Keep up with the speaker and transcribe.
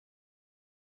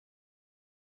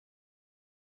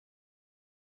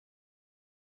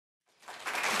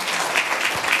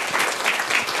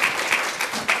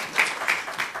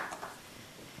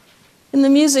In the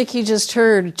music you just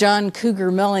heard, John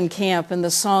Cougar Mellencamp and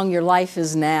the song Your Life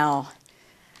Is Now.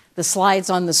 The slides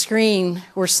on the screen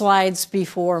were slides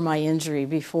before my injury,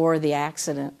 before the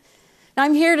accident. Now,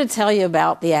 I'm here to tell you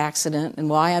about the accident and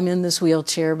why I'm in this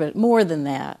wheelchair, but more than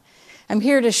that, I'm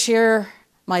here to share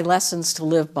my lessons to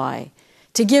live by,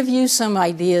 to give you some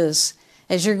ideas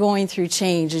as you're going through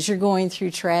change, as you're going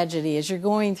through tragedy, as you're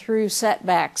going through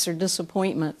setbacks or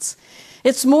disappointments.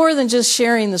 It's more than just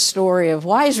sharing the story of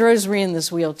why is Rosemarie in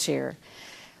this wheelchair.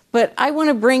 But I want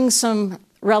to bring some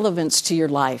relevance to your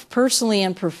life, personally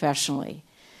and professionally,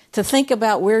 to think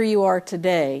about where you are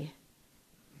today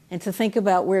and to think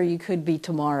about where you could be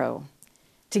tomorrow,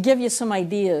 to give you some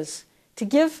ideas, to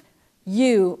give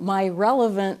you my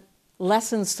relevant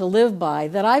lessons to live by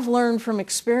that I've learned from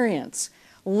experience.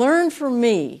 Learn from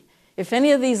me. If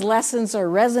any of these lessons are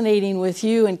resonating with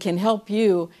you and can help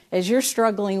you as you're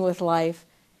struggling with life,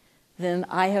 then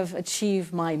I have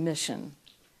achieved my mission.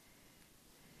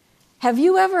 Have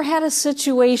you ever had a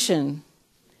situation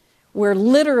where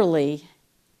literally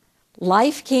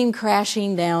life came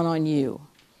crashing down on you?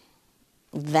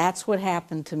 That's what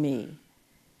happened to me.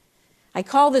 I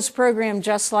call this program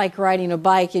Just Like Riding a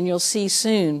Bike, and you'll see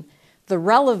soon the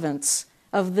relevance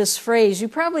of this phrase. You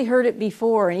probably heard it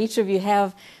before, and each of you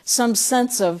have some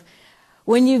sense of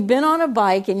when you've been on a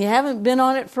bike and you haven't been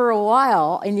on it for a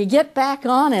while and you get back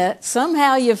on it,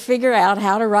 somehow you figure out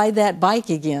how to ride that bike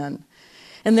again.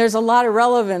 And there's a lot of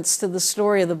relevance to the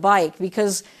story of the bike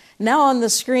because now on the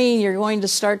screen you're going to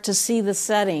start to see the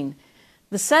setting.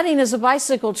 The setting is a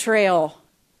bicycle trail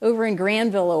over in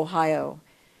Granville, Ohio.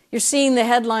 You're seeing the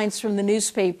headlines from the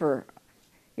newspaper.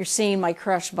 You're seeing my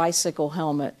crushed bicycle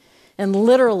helmet. And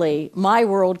literally, my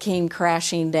world came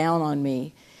crashing down on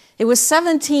me. It was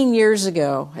 17 years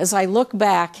ago. As I look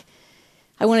back,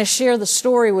 I want to share the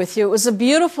story with you. It was a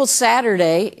beautiful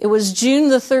Saturday. It was June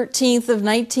the 13th of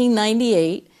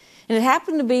 1998, and it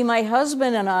happened to be my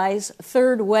husband and I's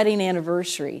third wedding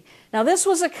anniversary. Now, this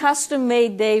was a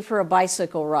custom-made day for a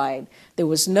bicycle ride. There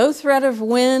was no threat of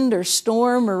wind or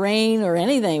storm or rain or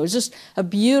anything. It was just a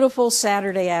beautiful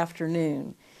Saturday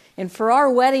afternoon. And for our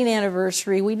wedding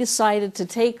anniversary, we decided to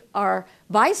take our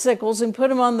bicycles and put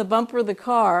them on the bumper of the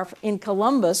car in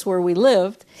Columbus, where we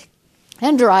lived,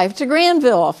 and drive to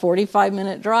Granville, a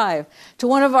 45-minute drive, to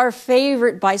one of our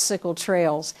favorite bicycle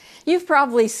trails. You've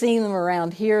probably seen them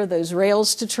around here, those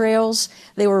rails to trails.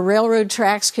 They were railroad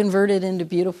tracks converted into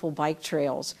beautiful bike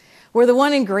trails. Where the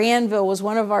one in Granville was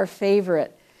one of our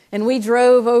favorite. And we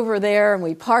drove over there and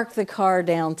we parked the car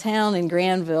downtown in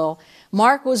Granville.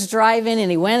 Mark was driving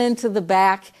and he went into the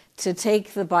back to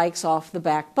take the bikes off the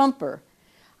back bumper.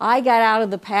 I got out of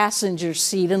the passenger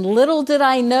seat, and little did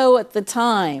I know at the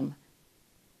time,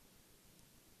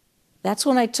 that's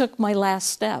when I took my last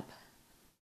step.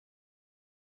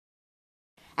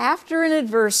 After an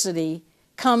adversity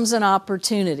comes an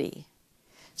opportunity.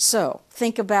 So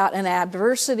think about an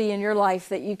adversity in your life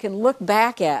that you can look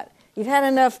back at. You've had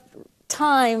enough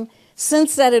time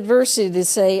since that adversity to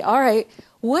say, all right,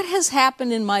 what has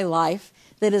happened in my life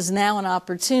that is now an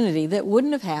opportunity that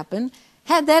wouldn't have happened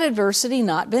had that adversity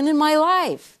not been in my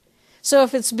life? So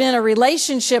if it's been a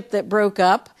relationship that broke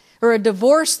up or a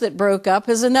divorce that broke up,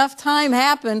 has enough time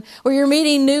happened or you're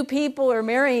meeting new people or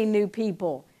marrying new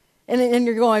people and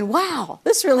you're going, wow,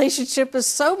 this relationship is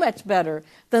so much better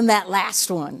than that last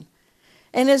one.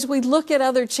 And as we look at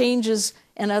other changes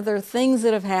and other things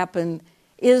that have happened,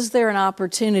 is there an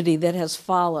opportunity that has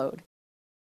followed?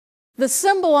 The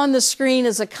symbol on the screen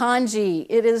is a kanji.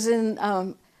 It is in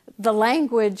the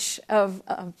language of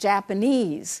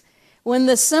Japanese. When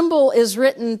the symbol is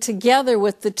written together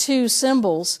with the two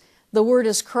symbols, the word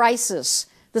is crisis.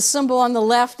 The symbol on the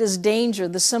left is danger.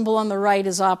 The symbol on the right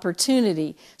is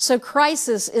opportunity. So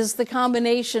crisis is the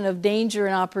combination of danger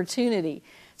and opportunity.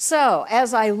 So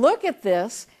as I look at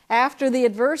this, after the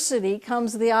adversity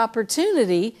comes the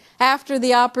opportunity. After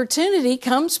the opportunity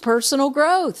comes personal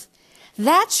growth.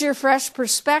 That's your fresh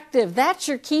perspective. That's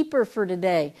your keeper for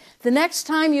today. The next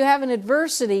time you have an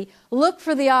adversity, look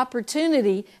for the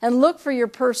opportunity and look for your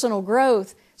personal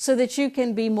growth so that you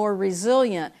can be more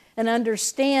resilient and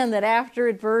understand that after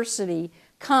adversity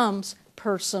comes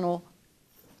personal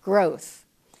growth.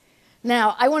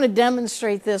 Now, I want to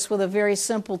demonstrate this with a very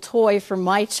simple toy from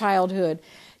my childhood.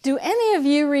 Do any of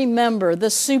you remember the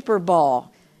Super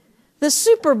Ball? The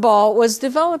Super Ball was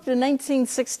developed in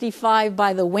 1965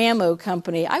 by the Wham-O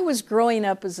company. I was growing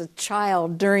up as a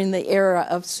child during the era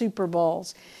of Super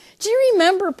Balls. Do you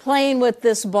remember playing with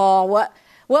this ball? What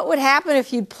would happen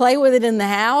if you'd play with it in the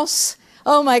house?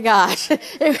 Oh my gosh,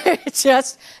 it would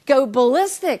just go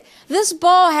ballistic. This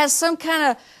ball has some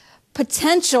kind of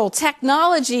potential.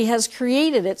 Technology has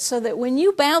created it so that when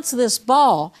you bounce this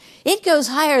ball, it goes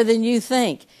higher than you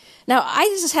think. Now, I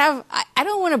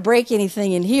don't want to break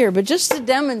anything in here, but just to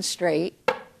demonstrate,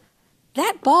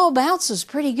 that ball bounces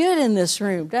pretty good in this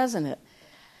room, doesn't it?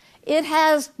 It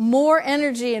has more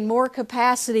energy and more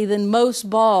capacity than most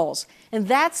balls. And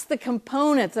that's the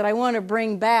component that I want to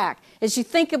bring back. As you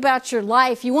think about your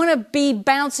life, you want to be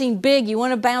bouncing big. You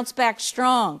want to bounce back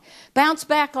strong. Bounce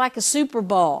back like a super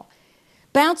ball.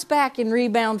 Bounce back and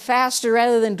rebound faster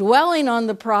rather than dwelling on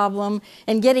the problem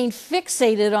and getting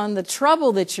fixated on the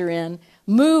trouble that you're in.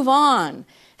 Move on.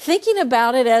 Thinking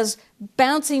about it as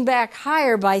bouncing back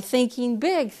higher by thinking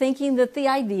big, thinking that the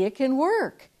idea can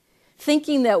work.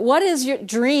 Thinking that what is your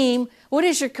dream, what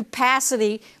is your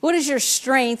capacity, what is your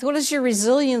strength, what is your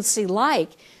resiliency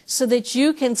like, so that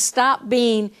you can stop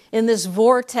being in this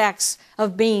vortex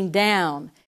of being down.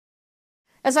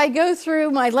 As I go through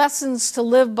my lessons to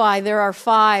live by, there are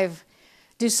 5.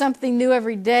 Do something new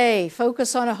every day.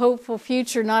 Focus on a hopeful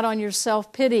future, not on your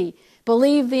self-pity.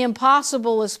 Believe the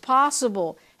impossible is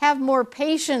possible. Have more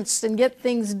patience and get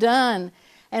things done.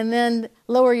 And then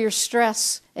lower your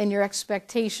stress and your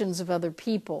expectations of other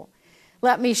people.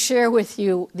 Let me share with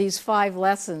you these 5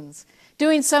 lessons.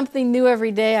 Doing something new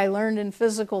every day, I learned in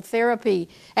physical therapy.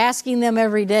 Asking them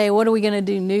every day, what are we going to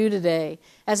do new today?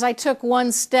 As I took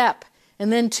 1 step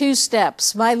and then 2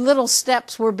 steps, my little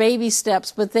steps were baby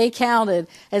steps, but they counted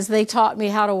as they taught me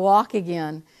how to walk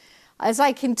again. As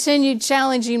I continued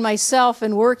challenging myself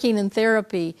and working in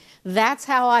therapy, that's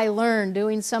how I learned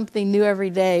doing something new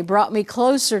every day, brought me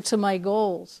closer to my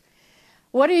goals.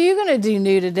 What are you going to do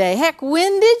new today? Heck,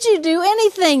 when did you do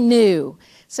anything new?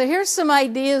 So here's some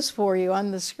ideas for you on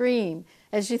the screen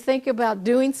as you think about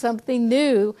doing something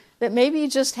new that maybe you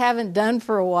just haven't done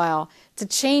for a while to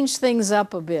change things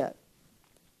up a bit.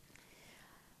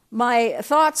 My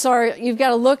thoughts are, you've got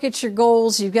to look at your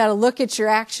goals, you've got to look at your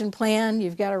action plan,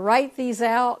 you've got to write these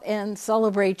out and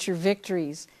celebrate your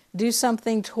victories. Do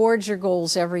something towards your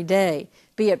goals every day,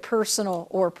 be it personal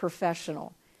or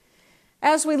professional.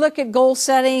 As we look at goal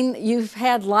setting, you've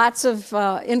had lots of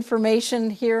information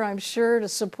here, I'm sure, to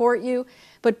support you,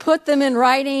 but put them in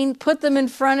writing, put them in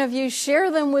front of you, share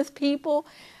them with people,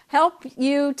 help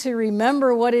you to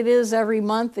remember what it is every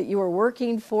month that you are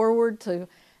working forward to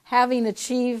having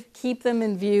achieved, keep them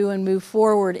in view, and move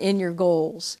forward in your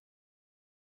goals.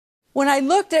 When I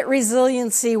looked at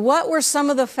resiliency, what were some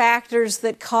of the factors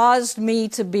that caused me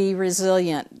to be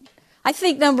resilient? I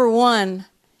think number 1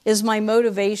 is my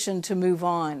motivation to move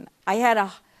on. I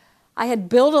had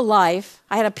built a life,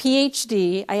 I had a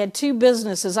Ph.D., I had 2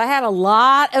 businesses, I had a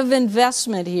lot of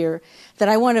investment here that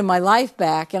I wanted my life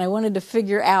back, and I wanted to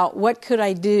figure out what could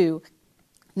I do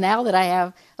now that I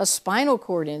have a spinal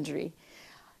cord injury.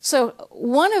 So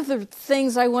one of the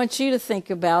things I want you to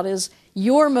think about is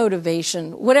your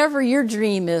motivation, whatever your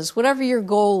dream is, whatever your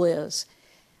goal is.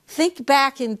 Think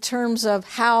back in terms of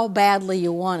how badly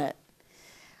you want it.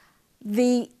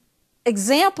 The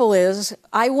example is,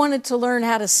 I wanted to learn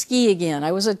how to ski again.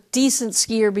 I was a decent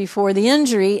skier before the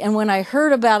injury, and when I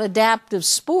heard about adaptive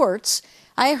sports,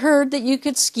 I heard that you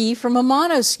could ski from a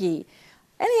monoski.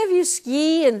 Any of you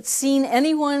ski and seen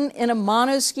anyone in a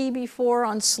monoski before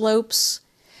on slopes?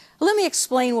 Let me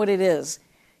explain what it is.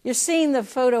 You're seeing the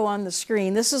photo on the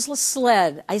screen. This is a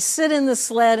sled. I sit in the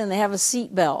sled and they have a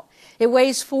seat belt. It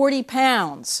weighs 40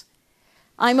 pounds.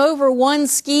 I'm over 1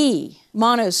 ski,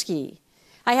 monoski.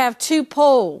 I have 2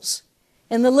 poles,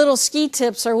 and the little ski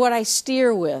tips are what I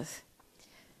steer with.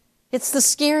 It's the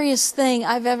scariest thing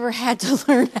I've ever had to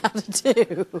learn how to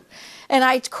do. And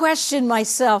I questioned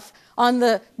myself on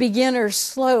the beginner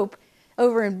slope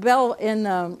over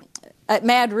at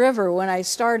Mad River when I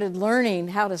started learning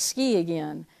how to ski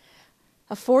again.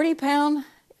 A 40-pound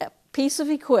piece of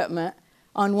equipment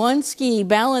on 1 ski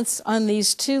balanced on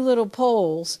these 2 little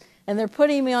poles, and they're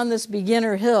putting me on this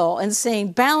beginner hill and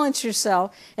saying, balance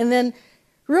yourself, and then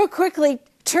real quickly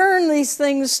turn these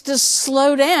things to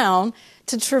slow down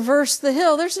to traverse the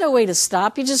hill. There's no way to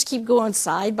stop. You just keep going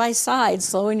side by side,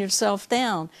 slowing yourself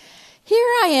down. Here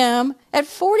I am at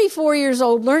 44 years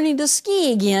old learning to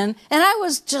ski again, and I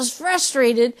was just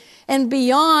frustrated and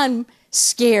beyond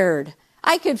scared.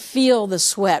 I could feel the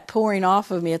sweat pouring off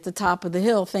of me at the top of the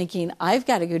hill, thinking, I've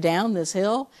got to go down this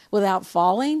hill without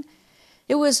falling.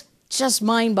 It was just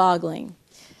mind-boggling.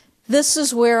 This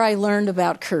is where I learned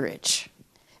about courage.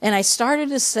 And I started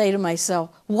to say to myself,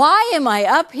 why am I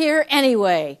up here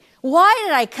anyway? Why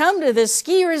did I come to this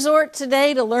ski resort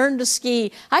today to learn to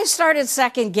ski? I started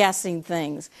second-guessing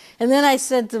things. And then I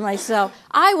said to myself,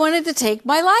 I wanted to take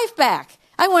my life back.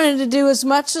 I wanted to do as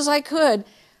much as I could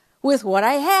with what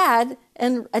I had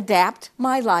and adapt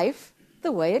my life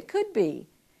the way it could be.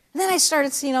 And then I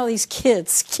started seeing all these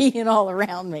kids skiing all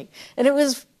around me. And it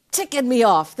was ticking me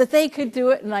off that they could do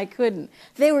it and I couldn't.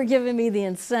 They were giving me the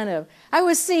incentive. I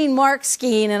was seeing Mark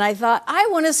skiing and I thought, I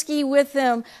want to ski with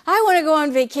him. I want to go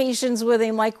on vacations with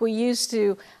him like we used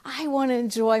to. I want to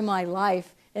enjoy my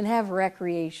life and have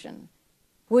recreation.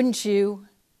 Wouldn't you?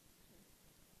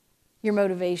 Your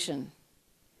motivation.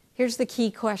 Here's the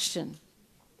key question.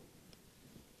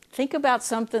 Think about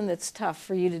something that's tough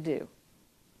for you to do.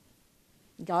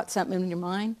 Got something in your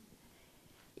mind?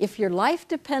 If your life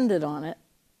depended on it,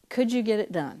 could you get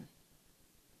it done?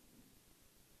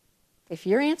 If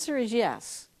your answer is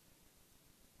yes,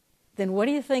 then what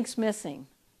do you think's missing?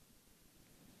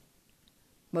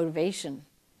 Motivation.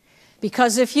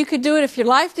 Because if you could do it, if your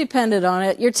life depended on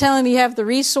it, you're telling me you have the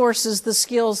resources, the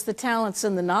skills, the talents,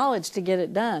 and the knowledge to get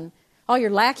it done. All you're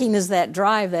lacking is that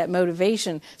drive, that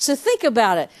motivation. So think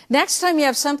about it. Next time you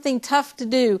have something tough to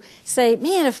do, say,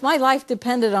 man, if my life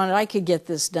depended on it, I could get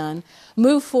this done.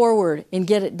 Move forward and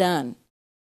get it done.